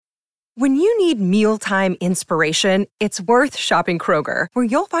When you need mealtime inspiration, it's worth shopping Kroger, where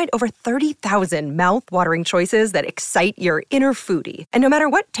you'll find over 30,000 mouth-watering choices that excite your inner foodie. And no matter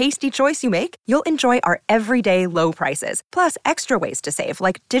what tasty choice you make, you'll enjoy our everyday low prices, plus extra ways to save,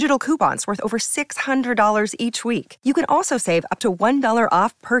 like digital coupons worth over $600 each week. You can also save up to $1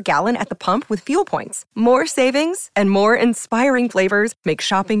 off per gallon at the pump with fuel points. More savings and more inspiring flavors make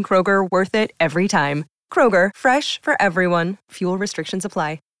shopping Kroger worth it every time. Kroger, fresh for everyone. Fuel restrictions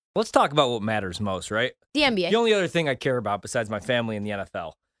apply. Let's talk about what matters most, right? The NBA. The only other thing I care about besides my family and the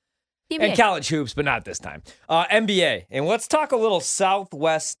NFL. The NBA. And college hoops, but not this time. NBA. And let's talk a little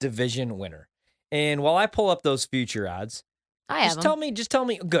Southwest Division winner. And while I pull up those future odds, just tell me.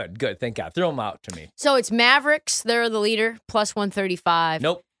 Good, thank God. Throw them out to me. So it's Mavericks. They're the leader, plus 135.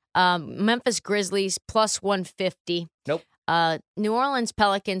 Nope. Memphis Grizzlies, plus 150. Nope. New Orleans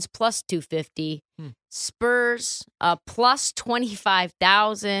Pelicans, plus 250. Spurs, plus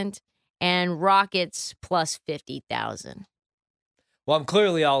 25,000. And Rockets, plus 50,000. Well, I'm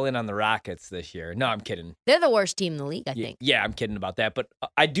clearly all in on the Rockets this year. No, I'm kidding. They're the worst team in the league, I think. Yeah, I'm kidding about that. But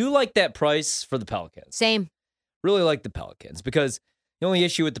I do like that price for the Pelicans. Same. Really like the Pelicans because the only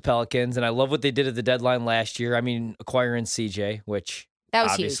issue with the Pelicans, and I love what they did at the deadline last year, I mean, acquiring CJ, which that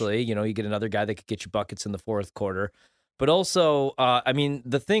was obviously, huge. You get another guy that could get you buckets in the fourth quarter. But also, I mean,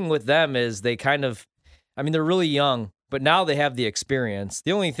 the thing with them is they kind of, I mean, they're really young, but now they have the experience.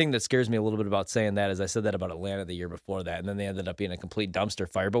 The only thing that scares me a little bit about saying that is I said that about Atlanta the year before that, and then they ended up being a complete dumpster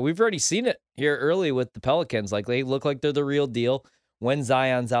fire. But we've already seen it here early with the Pelicans. Like, they look like they're the real deal. When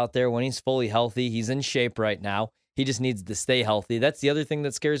Zion's out there, when he's fully healthy, he's in shape right now. He just needs to stay healthy. That's the other thing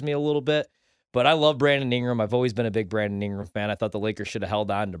that scares me a little bit. But I love Brandon Ingram. I've always been a big Brandon Ingram fan. I thought the Lakers should have held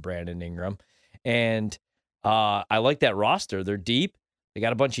on to Brandon Ingram. And I like that roster. They're deep. They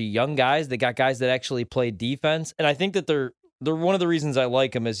got a bunch of young guys. They got guys that actually play defense. And I think that they're one of the reasons I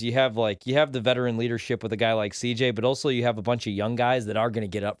like them is you have the veteran leadership with a guy like CJ, but also you have a bunch of young guys that are going to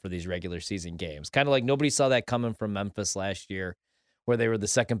get up for these regular season games. Kind of like nobody saw that coming from Memphis last year, where they were the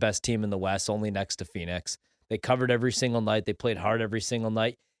second best team in the West, only next to Phoenix. They covered every single night. They played hard every single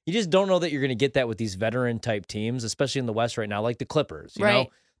night. You just don't know that you're going to get that with these veteran type teams, especially in the West right now, like the Clippers. You know,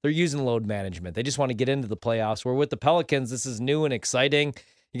 they're using load management. They just want to get into the playoffs. Where with the Pelicans, this is new and exciting.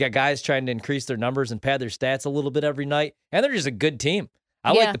 You got guys trying to increase their numbers and pad their stats a little bit every night, and they're just a good team.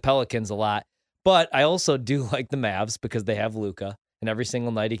 I like the Pelicans a lot, but I also do like the Mavs because they have Luka, and every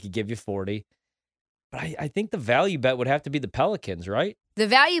single night he could give you 40. But I think the value bet would have to be the Pelicans, right? The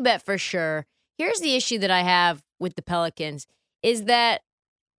value bet for sure. Here's the issue that I have with the Pelicans is that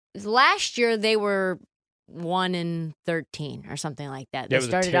last year they were 1-13 or something like that. They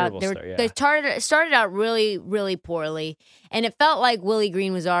started out really, really poorly, and it felt like Willie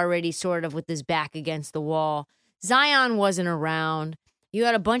Green was already sort of with his back against the wall. Zion wasn't around. You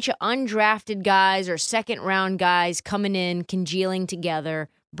had a bunch of undrafted guys or second-round guys coming in, congealing together.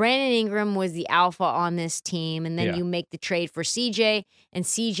 Brandon Ingram was the alpha on this team, and then you make the trade for CJ, and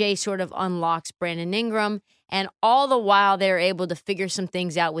CJ sort of unlocks Brandon Ingram, and all the while they're able to figure some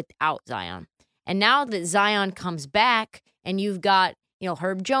things out without Zion. And now that Zion comes back and you've got,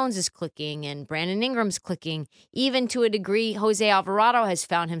 Herb Jones is clicking and Brandon Ingram's clicking, even to a degree, Jose Alvarado has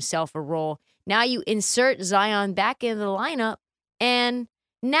found himself a role. Now you insert Zion back into the lineup, and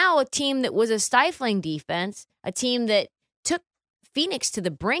now a team that was a stifling defense, a team that took Phoenix to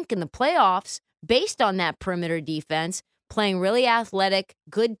the brink in the playoffs based on that perimeter defense, playing really athletic,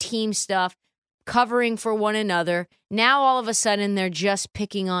 good team stuff, covering for one another. Now, all of a sudden, they're just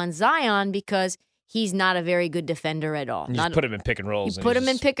picking on Zion because he's not a very good defender at all. You just put him in pick and rolls. You put him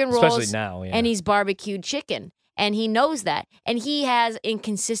in pick and rolls. Especially now. Yeah. And he's barbecued chicken. And he knows that. And he has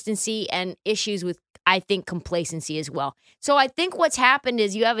inconsistency and issues with, I think, complacency as well. So I think what's happened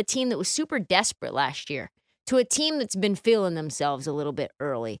is you have a team that was super desperate last year to a team that's been feeling themselves a little bit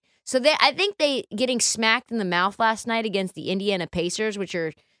early. So I think they getting smacked in the mouth last night against the Indiana Pacers, which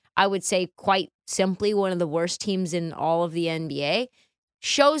are, I would say, quite simply one of the worst teams in all of the NBA,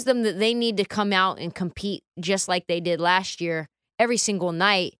 shows them that they need to come out and compete just like they did last year every single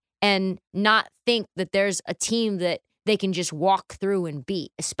night and not think that there's a team that they can just walk through and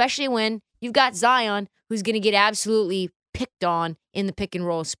beat, especially when you've got Zion, who's going to get absolutely picked on in the pick and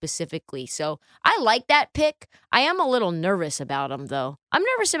roll specifically. So I like that pick. I am a little nervous about them, though. I'm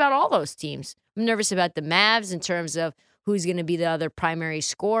nervous about all those teams. I'm nervous about the Mavs in terms of who's going to be the other primary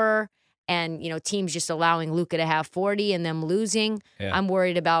scorer, and, teams just allowing Luka to have 40 and them losing. Yeah. I'm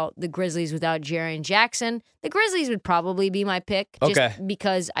worried about the Grizzlies without Jaren Jackson. The Grizzlies would probably be my pick, just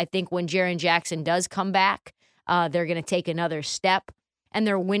because I think when Jaren Jackson does come back, they're going to take another step, and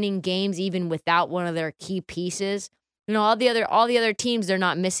they're winning games even without one of their key pieces. all the other teams, they're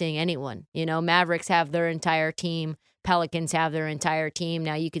not missing anyone. Mavericks have their entire team. Pelicans have their entire team.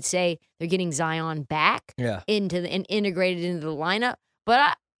 Now you could say they're getting Zion back and integrated into the lineup.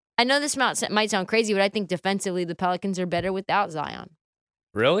 But I know this might sound crazy, but I think defensively the Pelicans are better without Zion.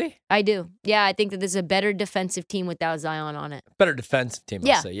 Really? I do. Yeah, I think that this is a better defensive team without Zion on it. Better defensive team,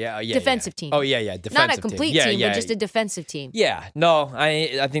 I'll say. Yeah, defensive team. Oh, yeah. Defensive Not a complete team, but just a defensive team. Yeah, no,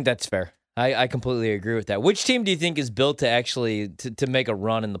 I think that's fair. I completely agree with that. Which team do you think is built to actually to make a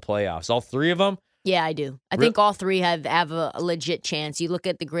run in the playoffs? All three of them? Yeah, I do. I think all three have a legit chance. You look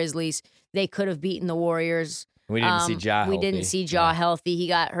at the Grizzlies; they could have beaten the Warriors. We didn't see Ja healthy. We didn't see Ja healthy. He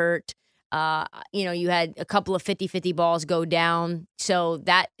got hurt. You had a couple of 50-50 balls go down. So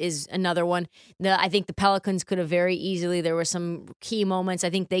that is another one. I think the Pelicans could have very easily. There were some key moments. I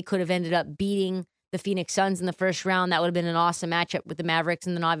think they could have ended up beating the Phoenix Suns in the first round. That would have been an awesome matchup with the Mavericks.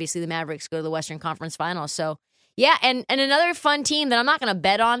 And then obviously the Mavericks go to the Western Conference Finals. So, yeah, and another fun team that I'm not going to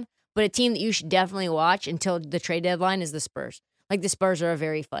bet on, but a team that you should definitely watch until the trade deadline is the Spurs. Like, the Spurs are a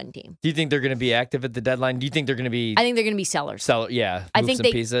very fun team. Do you think they're going to be active at the deadline? Do you think they're going to be... I think they're going to be sellers. I think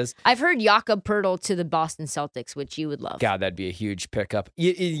pieces. I've heard Jakob Poeltl to the Boston Celtics, which you would love. God, that'd be a huge pickup.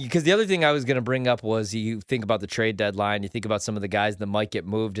 Because the other thing I was going to bring up was you think about the trade deadline, you think about some of the guys that might get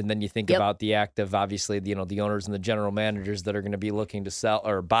moved, and then you think about the active, obviously, the owners and the general managers that are going to be looking to sell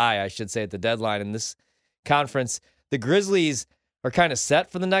or buy, I should say, at the deadline. In this conference, the Grizzlies are kind of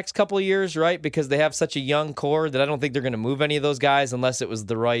set for the next couple of years, right? Because they have such a young core that I don't think they're going to move any of those guys unless it was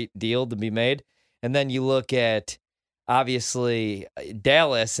the right deal to be made. And then you look at, obviously,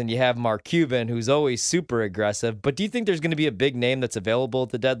 Dallas, and you have Mark Cuban, who's always super aggressive. But do you think there's going to be a big name that's available at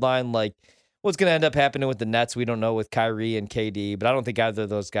the deadline? Like, what's going to end up happening with the Nets? We don't know with Kyrie and KD, but I don't think either of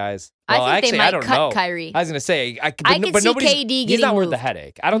those guys. Well, I think actually, they might I don't cut know. Kyrie. I was going to say, I could see KD getting he's not worth moved. the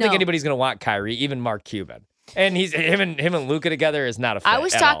headache. I don't think No. anybody's going to want Kyrie, even Mark Cuban. And him and Luka together is not a fit. I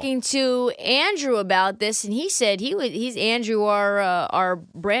was at talking all. to Andrew about this, and he said he's Andrew, our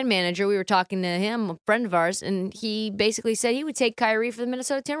brand manager. We were talking to him, a friend of ours, and he basically said he would take Kyrie for the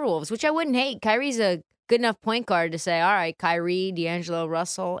Minnesota Timberwolves, which I wouldn't hate. Kyrie's a good enough point guard to say, all right, Kyrie, D'Angelo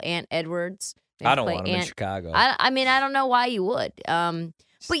Russell, Ant Edwards. I don't want him in Chicago. I mean, I don't know why you would. But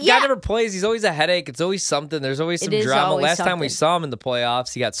yeah, guy never plays. He's always a headache. It's always something. There's always some drama. Last time we saw him in the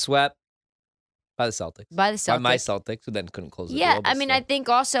playoffs, he got swept. By the Celtics. By my Celtics, who then couldn't close the deal. Yeah, I mean, I think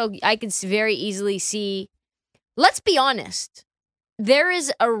also I could very easily see, let's be honest, there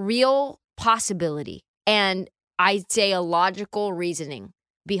is a real possibility, and I'd say a logical reasoning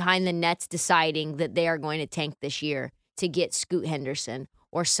behind the Nets deciding that they are going to tank this year to get Scoot Henderson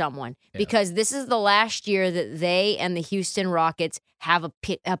or someone. Yeah. Because this is the last year that they and the Houston Rockets have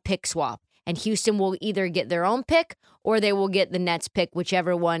a pick swap. And Houston will either get their own pick or they will get the Nets pick,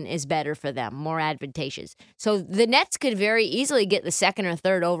 whichever one is better for them, more advantageous. So the Nets could very easily get the second or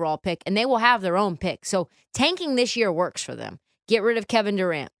third overall pick, and they will have their own pick. So tanking this year works for them. Get rid of Kevin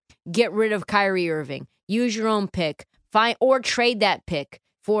Durant. Get rid of Kyrie Irving. Use your own pick. Or trade that pick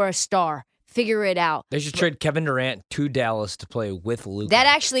for a star. Figure it out. They should trade Kevin Durant to Dallas to play with Luka. That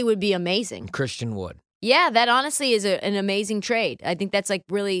actually would be amazing. Christian Wood. Yeah, that honestly is an amazing trade. I think that's like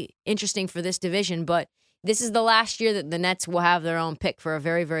really interesting for this division, but this is the last year that the Nets will have their own pick for a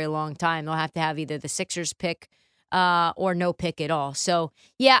very, very long time. They'll have to have either the Sixers pick or no pick at all. So,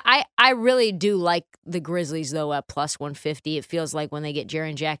 yeah, I really do like the Grizzlies, though, at plus 150. It feels like when they get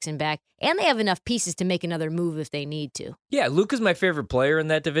Jaren Jackson back, and they have enough pieces to make another move if they need to. Yeah, Luka's my favorite player in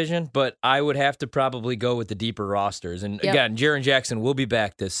that division, but I would have to probably go with the deeper rosters. And again, Jaren Jackson will be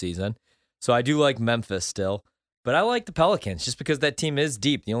back this season. So I do like Memphis still, but I like the Pelicans just because that team is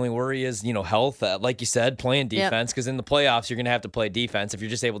deep. The only worry is, health. Like you said, playing defense, because in the playoffs, you're going to have to play defense. If you're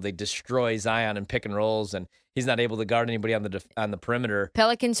just able to destroy Zion and pick and rolls, and he's not able to guard anybody on the perimeter.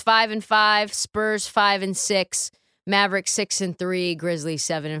 Pelicans 5-5, Spurs 5-6, Mavericks 6-3, Grizzlies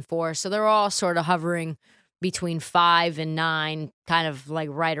 7-4. So they're all sort of hovering between 5 and 9, kind of like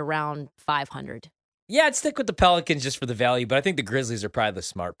right around 500. Yeah, I'd stick with the Pelicans just for the value, but I think the Grizzlies are probably the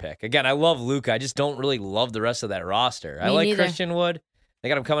smart pick. Again, I love Luka. I just don't really love the rest of that roster. I like neither. Christian Wood. They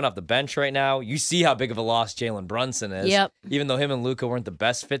got him coming off the bench right now. You see how big of a loss Jalen Brunson is. Yep. Even though him and Luka weren't the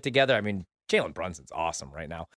best fit together. I mean, Jalen Brunson's awesome right now.